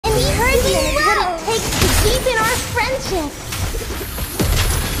mischief.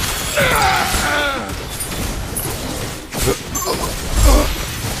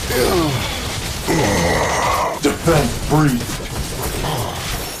 Defense breached.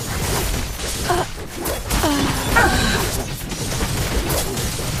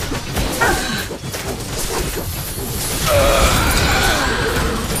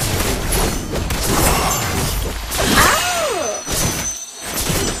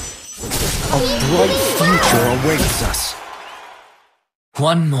 A bright future awaits us.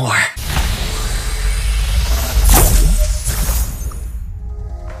 One more.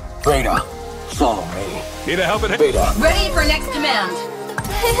 Beta, follow me. Need a helping hand? Beta. Ready for next command.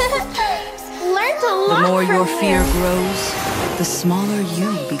 Learned a lot The more from your fear him. grows, the smaller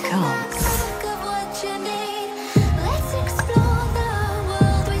you become.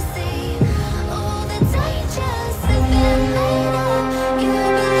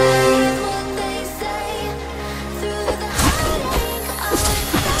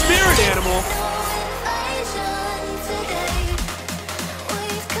 Spirit animal!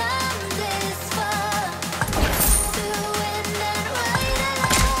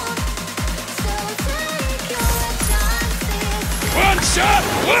 One shot,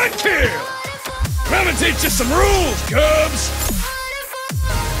 one kill! Come and teach us some rules, Cubs!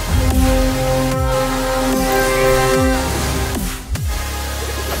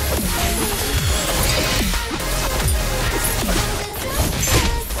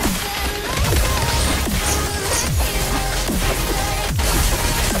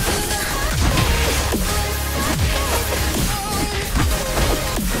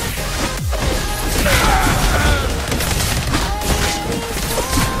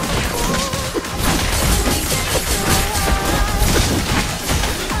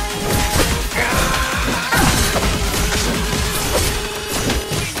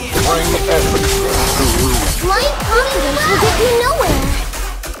 Bring everything to ruin. Blind confidence will get you nowhere.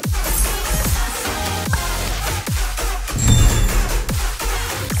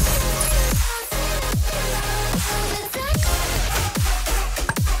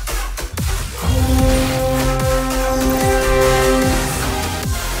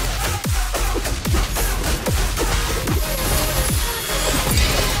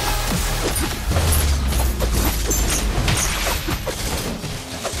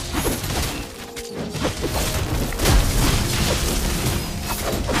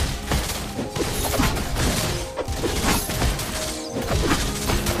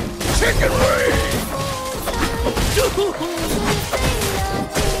 Chicken wing!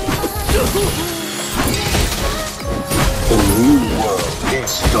 The new world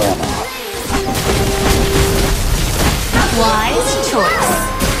is dawning. Wise choice.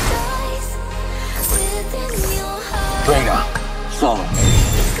 Beta, follow me.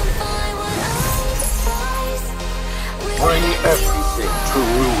 Bring everything to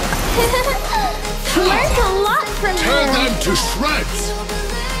ruin. Learned a lot from Tear him. them to shreds!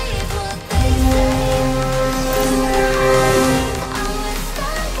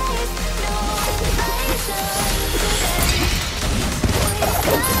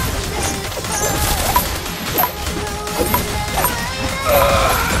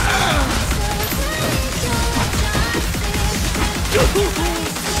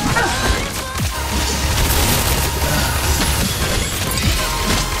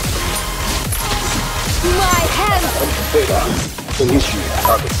 My hands. Beta, initiate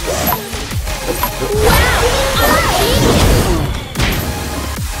target scan.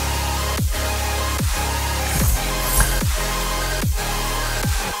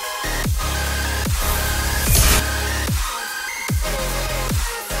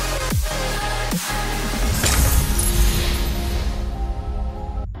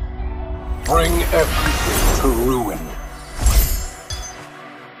 Bring everything to ruin.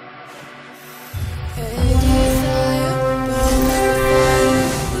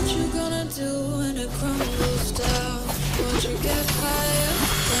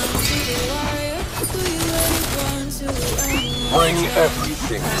 Bring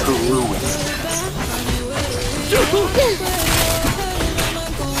everything to ruin.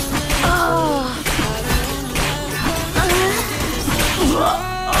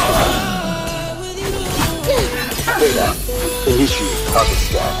 Beta, initiate target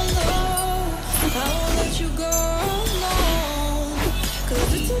scan.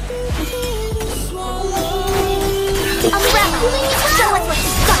 Umbrella, show us what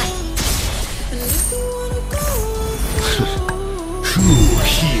you've got. Who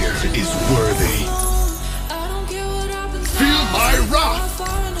here is worthy? Feel my wrath!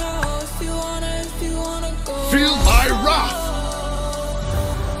 Feel my wrath!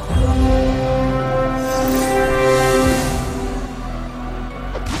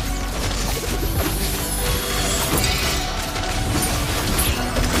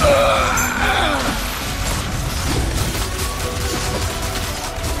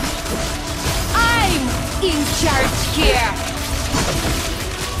 in charge here.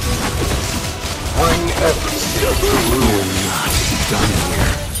 Bring everything to ruin. Not done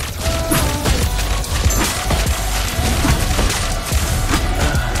here.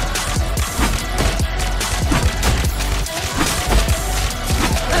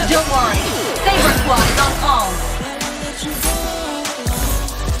 Don't worry. Saber Squad is on call.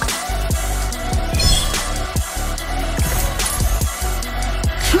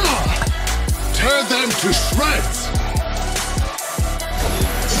 Tear them to shreds!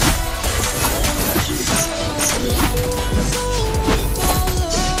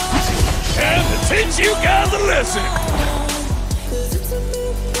 Time to teach you guys a lesson!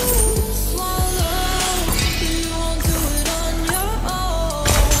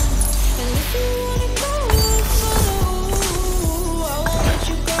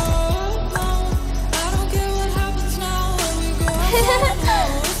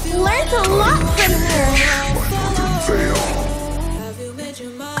 Learned a lot from her.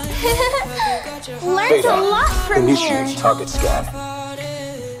 Learned a lot from her. Initiate target scan.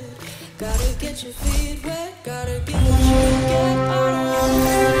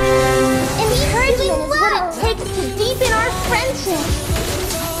 Encouragement is what it takes to deepen our friendship.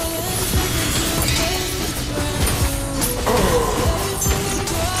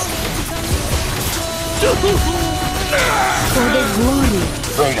 For the glory.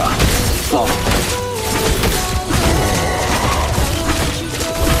 Radar. Fall.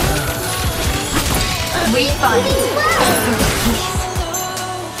 Refund.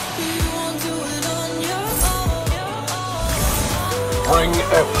 Bring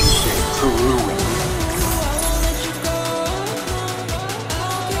everything to ruin.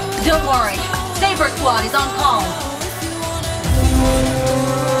 Don't worry. Saber Squad is on call.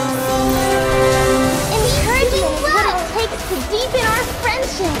 Encouragement is what it takes to deepen our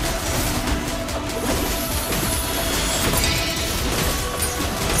friendship.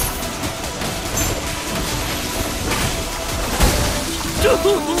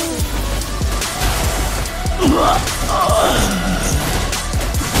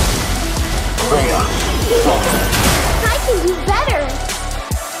 Radar. Fall. I can do better.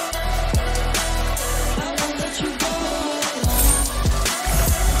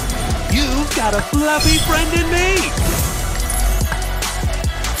 You've got a fluffy friend in me!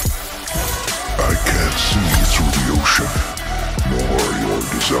 I can't see through the ocean, nor your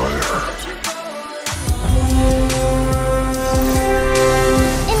desire.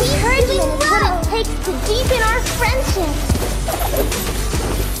 Encouragement is what it takes to deepen our friendship.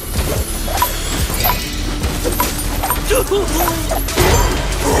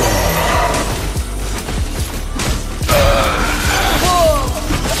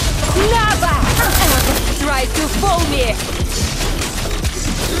 Never try to fool me.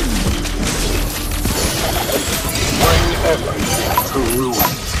 Bring everything to ruin.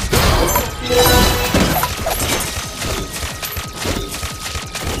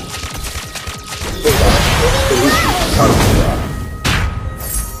 Initiate target scan.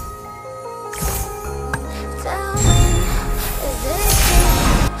 Tell me, is it true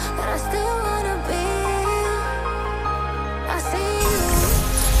that I still wanna be? I see you,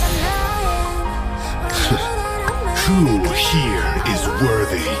 and I know that I'm meant Who here is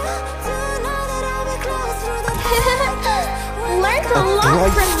worthy? Learned a A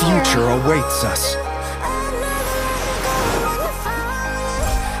lot bright from future her. awaits us.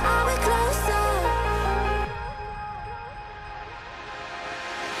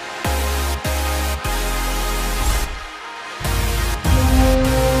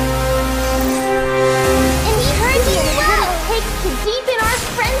 Encouragement is what it takes to deepen our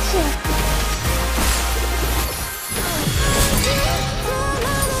friendship.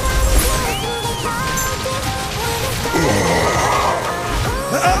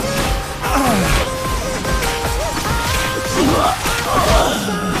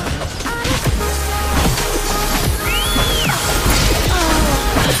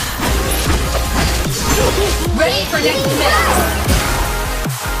 Ready for next minute.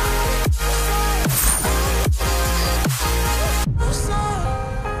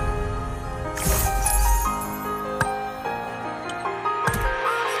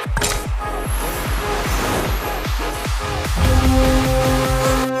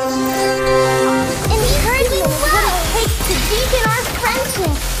 Encouragement is what it takes to deepen our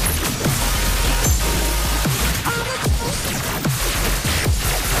friendship.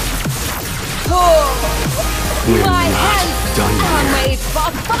 We're My not hands done are here. made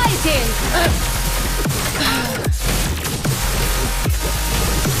for fighting.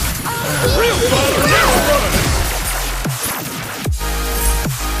 Real fun now, run!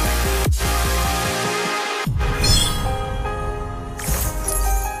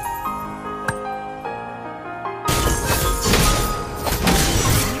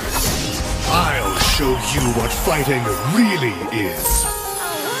 fighting really is.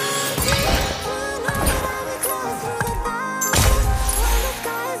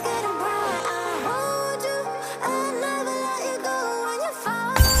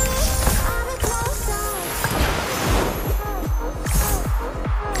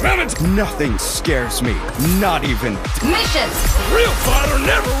 Nothing scares me, not even. Mission! Real fighter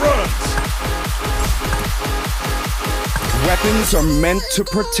never runs! Weapons are meant to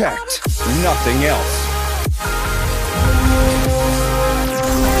protect, nothing else.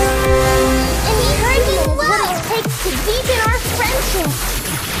 And he heard me what it takes to deepen our friendship.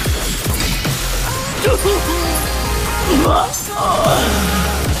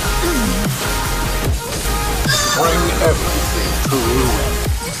 Bring everything to ruin.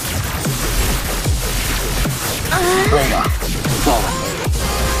 Reyna, follow me.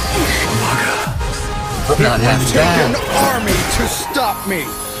 Not half Take an bad. army to stop me.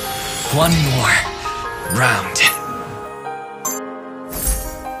 One more round.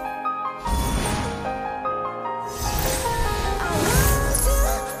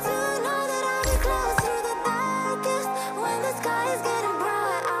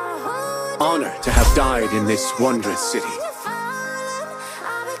 Honor to have died in this wondrous city.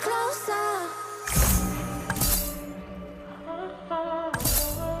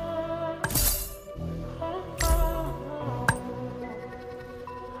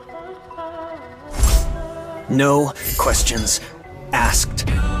 No questions asked.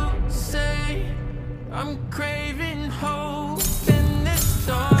 Say I'm craving hope in this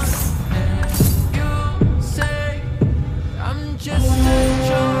dark. You say I'm just a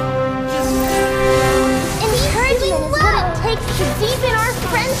joke, just And he heard me what it takes to deepen our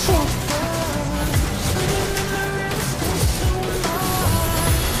friendship.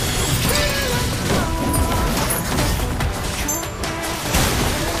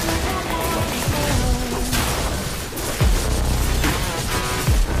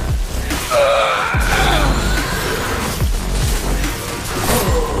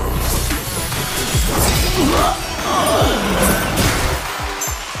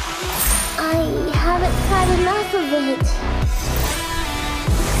 I haven't had enough of it.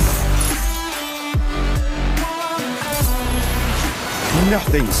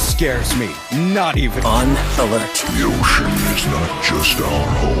 Nothing scares me, not even. On alert. The ocean is not just our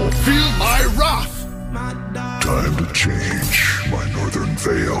home. Feel my wrath! Time to change my northern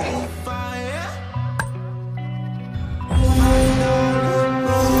veil.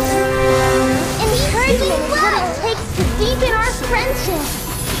 And he heard me what it takes to deepen our friendship.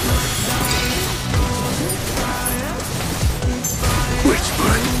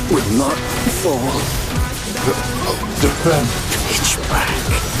 Witchburn will not fall. Defend. Pitch black.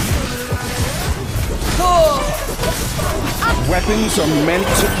 Weapons are meant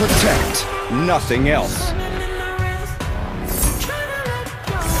to protect, nothing else.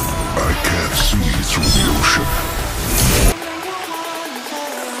 I can't see through the ocean.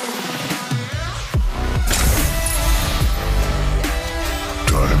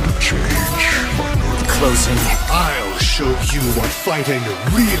 Time to change my northern. Closing. I'll show you what fighting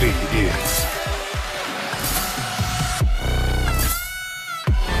really is.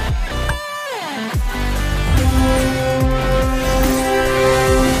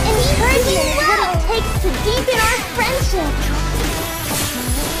 And he heard me what it takes to deepen our friendship.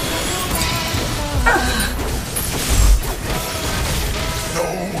 No!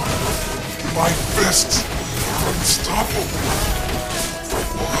 My fists are unstoppable!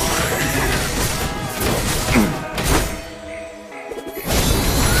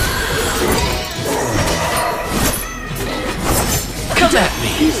 Come at me.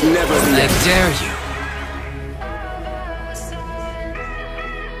 He's never the I end. dare you.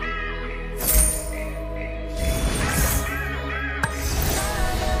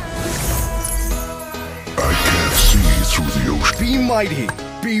 I can't see through the ocean. Be mighty,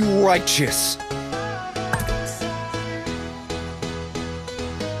 be righteous.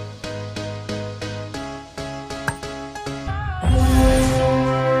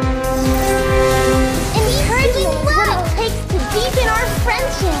 And he heard me what it takes to deepen our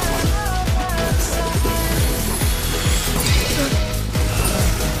friendship.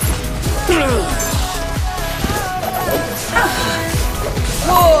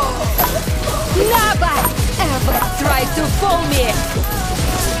 Never ever try to fool me!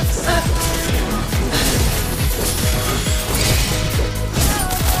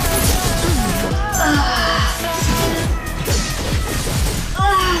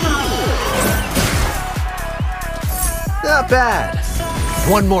 Not bad.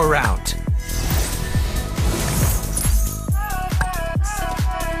 One more round.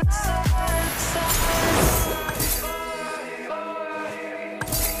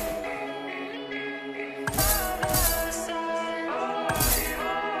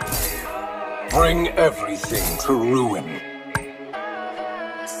 bring everything to ruin.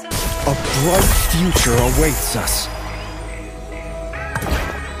 A bright future awaits us.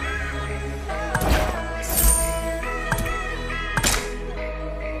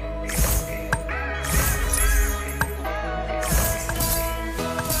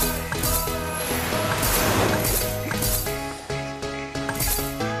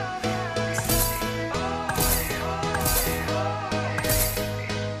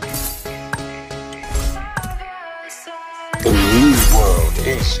 A new world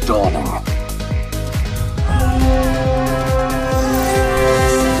is dawning.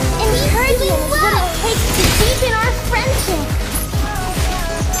 Encouraging is what it takes to deepen our friendship.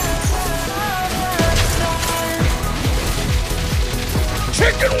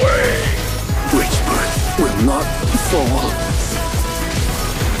 Chicken wing! Which bird will not fall?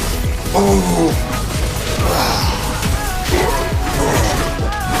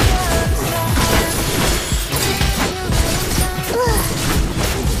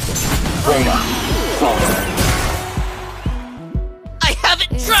 I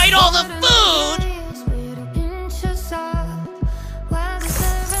haven't tried all the food!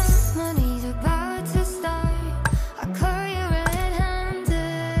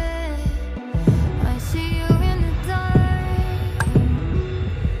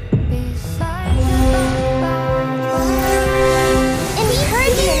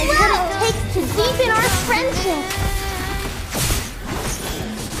 Encouraging is what it takes to deepen our friendship.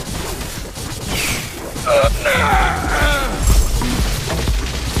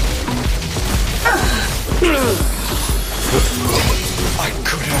 I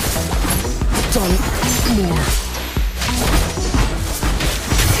could have done more.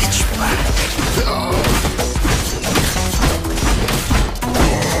 Pitch black.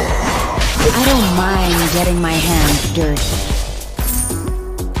 I don't mind getting my hands dirty.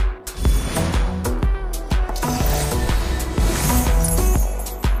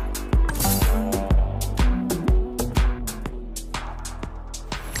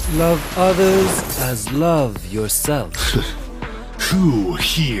 Love others as love yourself. Who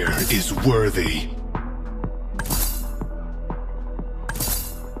here is worthy?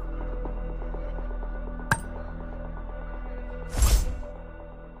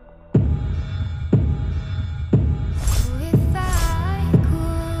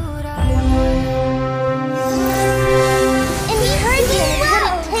 Encouraging is what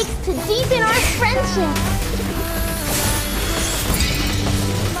it takes to deepen our friendship.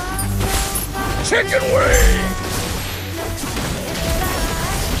 Chicken wing!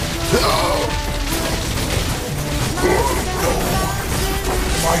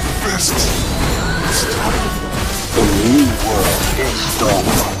 My fist! A new world is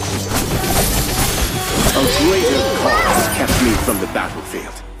dawning. A greater cause kept me from the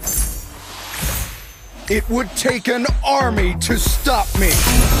battlefield. It would take an army to stop me.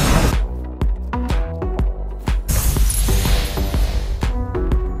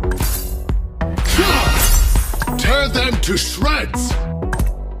 Tear them to shreds!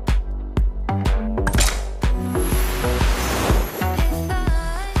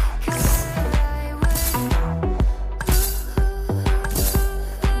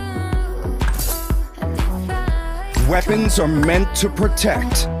 Weapons are meant to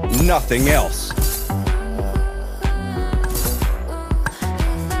protect, nothing else.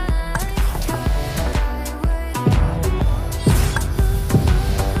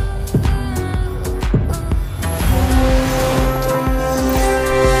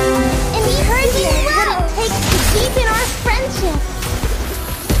 Encouraging is what it takes to deepen our friendship.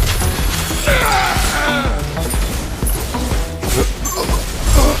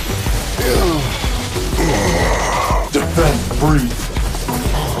 Defend, breathe.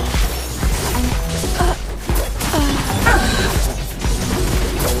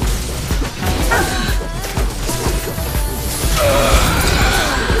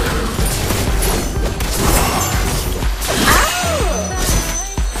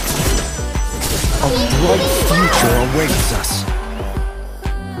 A bright future awaits us.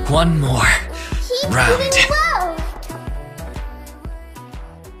 One more Keep round. doing well.